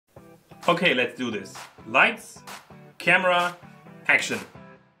Okay, let's do this. Lights, camera, action.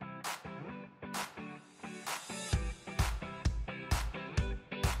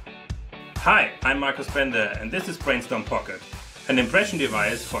 Hi, I'm Markus and this is Brainstorm Pocket, an impression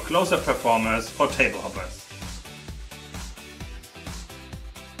device for close-up performers or table hoppers.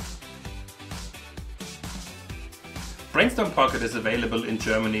 Brainstorm Pocket is available in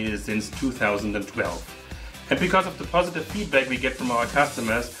Germany since 2012. And because of the positive feedback we get from our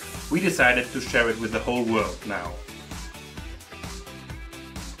customers, we decided to share it with the whole world now.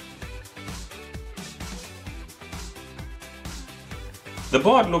 The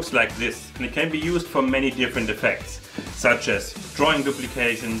board looks like this, and it can be used for many different effects, such as drawing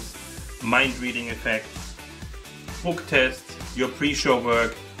duplications, mind-reading effects, book tests, your pre-show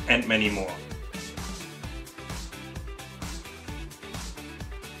work, and many more.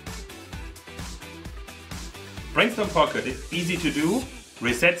 Brainstorm Pocket is easy to do,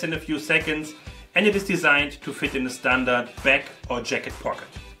 resets in a few seconds, and it is designed to fit in a standard back or jacket pocket.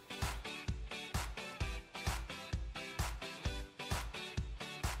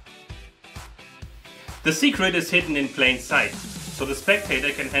 The secret is hidden in plain sight, so the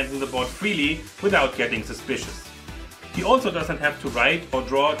spectator can handle the board freely without getting suspicious. He also doesn't have to write or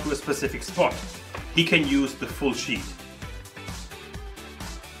draw to a specific spot. He can use the full sheet.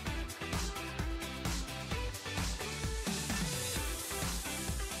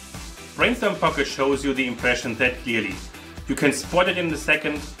 Brainstorm Pocket shows you the impression that clearly. You can spot it in a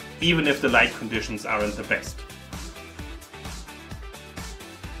second, even if the light conditions aren't the best.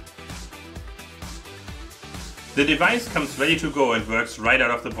 The device comes ready to go and works right out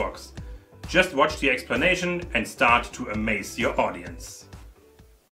of the box. Just watch the explanation and start to amaze your audience.